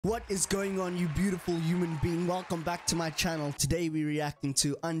What is going on, you beautiful human being? Welcome back to my channel. Today we're reacting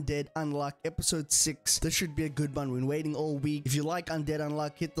to Undead Unluck episode 6. This should be a good one. We've been waiting all week. If you like Undead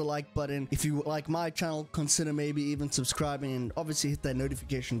Unluck, hit the like button. If you like my channel, consider maybe even subscribing, and obviously hit that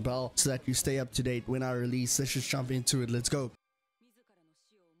notification bell so that you stay up to date when I release. Let's just jump into it. Let's go.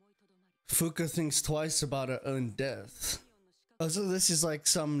 Fuka thinks twice about her own death. Oh, so this is like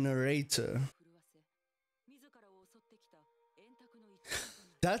some narrator.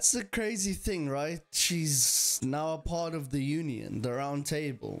 That's the crazy thing, right? She's now a part of the Union, the Round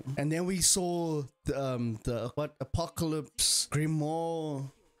Table. And then we saw the Apocalypse,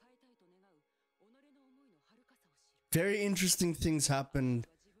 Grimoire. Very interesting things happened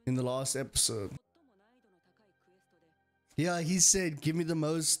in the last episode. Yeah, he said, give me the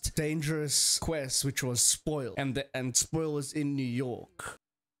most dangerous quest, which was Spoil. And Spoil was in New York.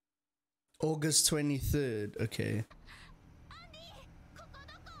 August 23rd, okay.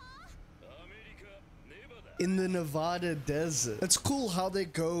 In the Nevada desert. It's cool how they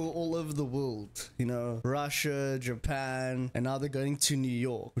go all over the world, you know, Russia, Japan, and now they're going to New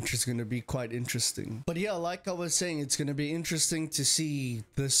York, which is going to be quite interesting. But yeah, like I was saying, it's going to be interesting to see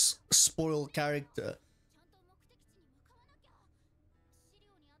this Spoil character.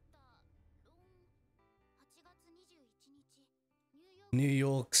 New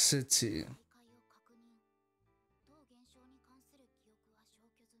York City.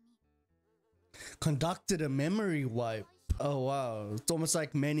 Conducted a memory wipe. Oh wow, it's almost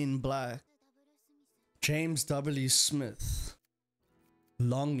like Men in Black. James W. Smith.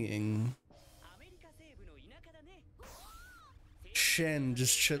 Longing. Shen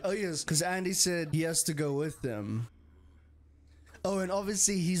just chill. Oh yes, because Andy said he has to go with them. Oh, and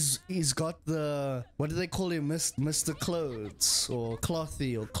obviously he's got the, what do they call him, Mr. Clothes or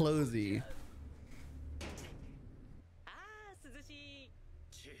Clothy or Clothy.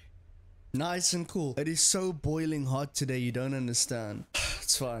 Nice and cool. It is so boiling hot today, you don't understand.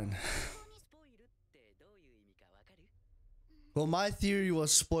 It's fine. Well, my theory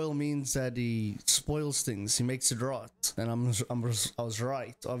was spoil means that he spoils things, he makes it rot, and I was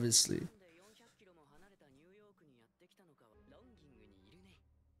right, obviously.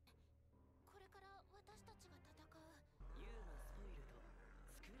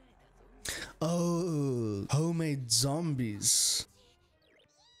 Oh, homemade zombies.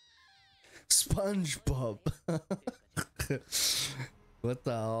 SpongeBob. What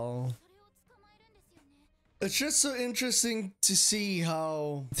the hell? It's just so interesting to see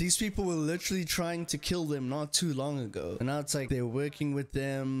how these people were literally trying to kill them not too long ago, and now it's like they're working with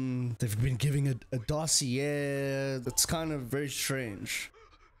them. They've been giving a dossier. It's kind of very strange.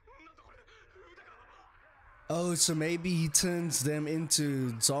 Oh, so maybe he turns them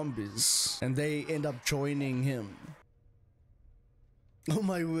into zombies and they end up joining him. Oh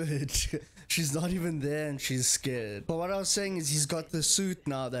my word. She's not even there and she's scared. But what I was saying is he's got the suit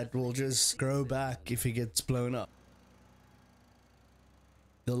now that will just grow back if he gets blown up.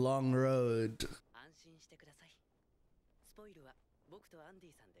 The long road.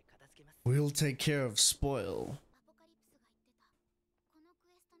 We'll take care of Spoil.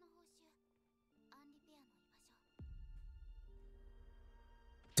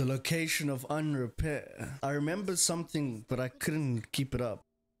 The location of Unrepair. I remember something, but I couldn't keep it up.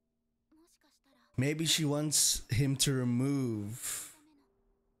 Maybe she wants him to remove.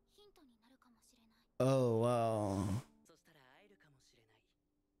 Oh, wow.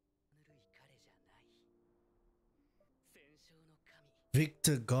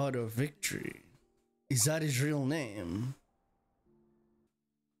 Victor, God of Victory. Is that his real name?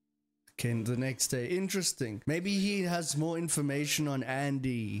 Okay, the next day. Interesting. Maybe he has more information on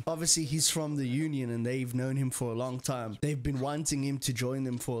Andy. Obviously, he's from the Union and they've known him for a long time. They've been wanting him to join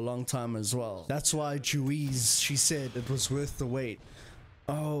them for a long time as well. That's why Juiz, she said it was worth the wait.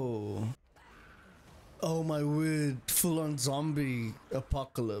 Oh. Oh my word. Full-on zombie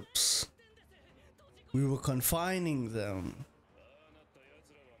apocalypse. We were confining them.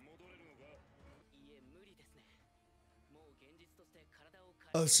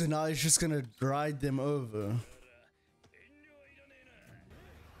 Oh, so now he's just gonna ride them over.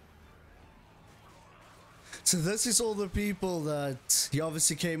 So this is all the people that he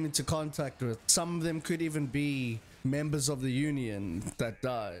obviously came into contact with. Some of them could even be members of the Union that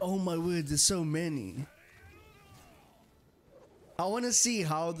died. Oh my word, there's so many. I want to see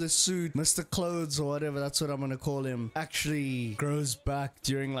how the suit, Mr. Clothes or whatever, that's what I'm gonna call him, actually grows back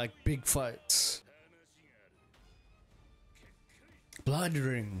during like big fights. Blood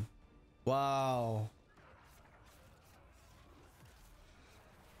ring. Wow.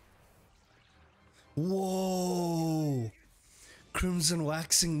 Whoa. Crimson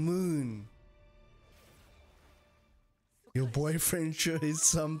waxing moon. Your boyfriend sure is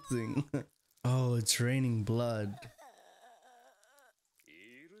something. Oh, it's raining blood.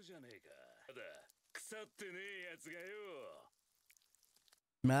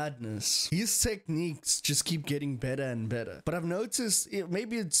 Madness. His techniques just keep getting better and better. But I've noticed,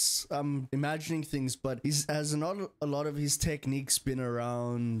 maybe it's imagining things, but he has not a lot of his techniques been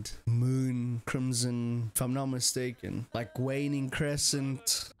around moon, crimson, if I'm not mistaken. Like waning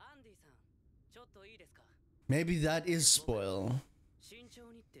crescent. Maybe that is spoil.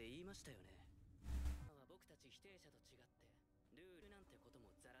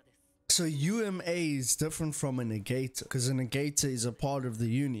 So UMA is different from a negator, because a negator is a part of the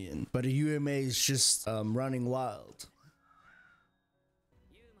union, but a UMA is just running wild.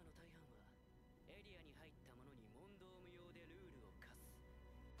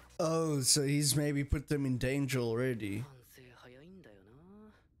 Oh, so he's maybe put them in danger already.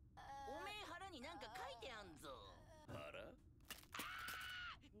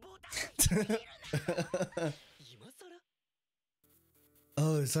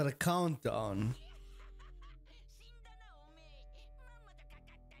 Oh, is that a countdown?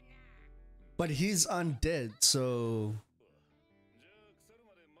 But he's undead, so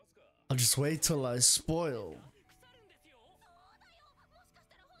I'll just wait till I spoil.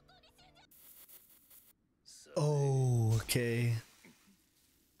 Oh, okay.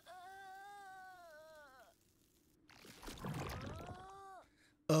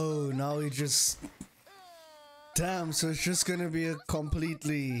 Oh, now he just... Damn, so it's just gonna be a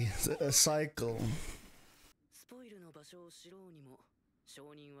completely a cycle.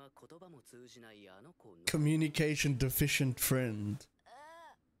 Communication deficient friend.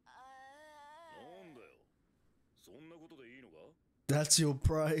 That's your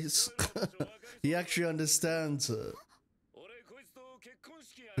price? He actually understands it.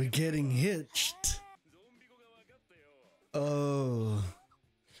 We're getting hitched. Oh.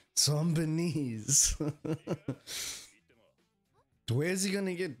 Zombies. Where's he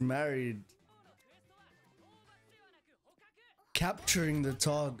gonna get married? Capturing the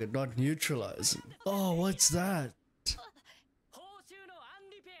target, not neutralizing. Oh, what's that?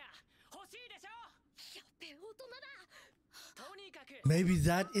 Maybe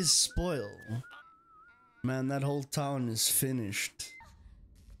that is spoil. Man, that whole town is finished.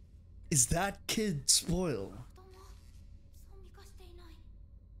 Is that kid spoil?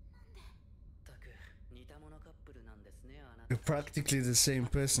 You're practically the same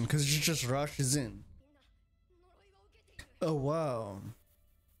person because she just rushes in. Oh wow.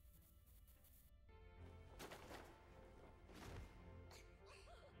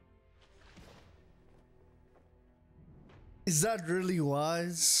 Is that really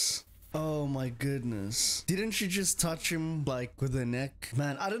wise? Oh my goodness. Didn't she just touch him like with her neck?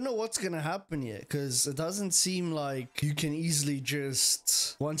 Man, I don't know what's gonna happen yet because it doesn't seem like you can easily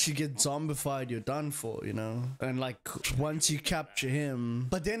just, once you get zombified, you're done for, you know? And like once you capture him,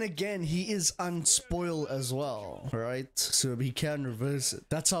 but then again, he is unspoil as well, right? So he can reverse it.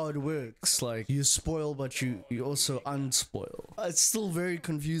 That's how it works. Like you spoil, but you also unspoil. It's still very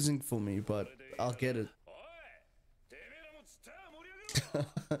confusing for me, but I'll get it.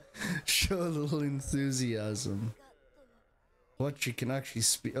 Show a little enthusiasm. What, she can actually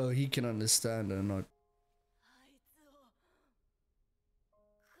speak? Oh, he can understand her, not.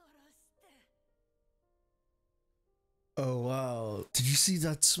 Oh wow, did you see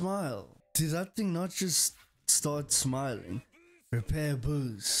that smile? Did that thing not just start smiling? Repair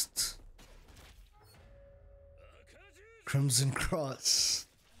boost. Crimson Cross.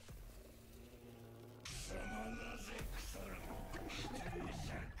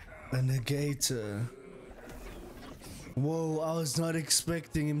 A negator. Whoa, I was not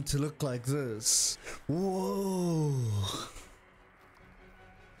expecting him to look like this. Whoa.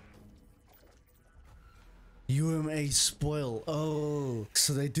 UMA spoil. Oh,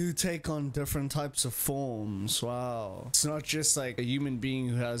 so they do take on different types of forms. Wow. It's not just like a human being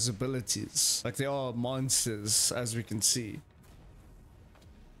who has abilities. Like they are monsters, as we can see.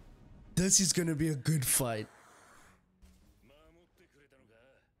 This is gonna be a good fight.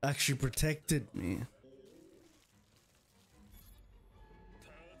 Actually protected me.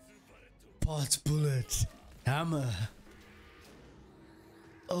 Parts bullet. Hammer.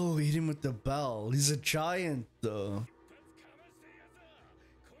 Oh, hit him with the bell. He's a giant though.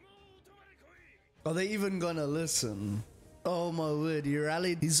 Are they even gonna listen? Oh my word, he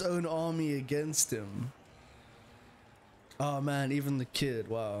rallied his own army against him. Oh man, even the kid,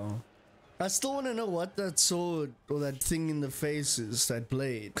 wow. I still want to know what that sword or that thing in the face is, that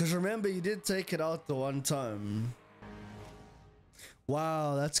blade. Because remember, you did take it out the one time.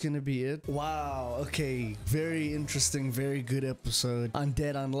 Wow, that's gonna be it. Wow, okay, very interesting, very good episode.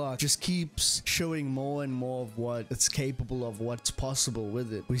 Undead Unluck just keeps showing more and more of what it's capable of, what's possible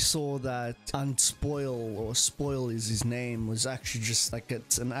with it. We saw that Unspoil, or Spoil is his name, was actually just like,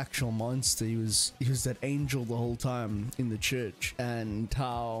 it's an actual monster. He was that angel the whole time in the church. And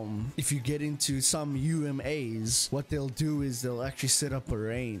how if you get into some UMAs, what they'll do is they'll actually set up a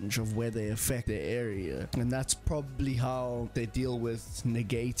range of where they affect their area, and that's probably how they deal with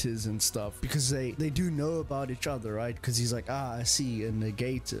negators and stuff, because they do know about each other, right? Because he's like, I see a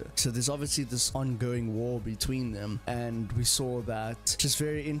negator, so there's obviously this ongoing war between them. And we saw that, just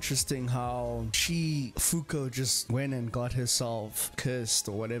very interesting how Fuko just went and got herself cursed,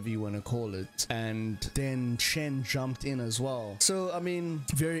 or whatever you want to call it, and then Shen jumped in as well. So I mean,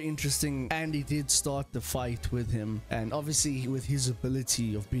 very interesting. Andy did start the fight with him, and obviously with his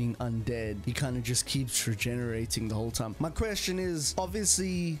ability of being undead, he kind of just keeps regenerating the whole time. My question is,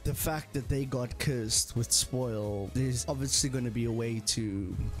 obviously the fact that they got cursed with Spoil, there's obviously going to be a way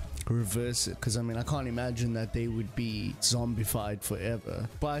to reverse it, because I mean, I can't imagine that they would be zombified forever.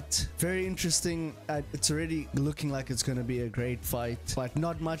 But very interesting. It's already looking like it's going to be a great fight, but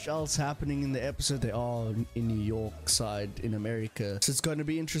not much else happening in the episode. They are in New York side in America, so it's going to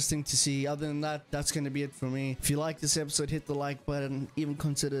be interesting to see. Other than that, that's going to be it for me. If you like this episode, hit the like button, even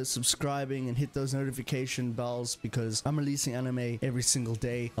consider subscribing and hit those notification bells, because I'm releasing anime every single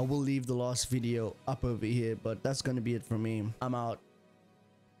day. I will leave the last video up over here, but that's going to be it for me. I'm out.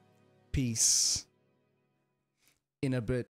 Peace. In a bit.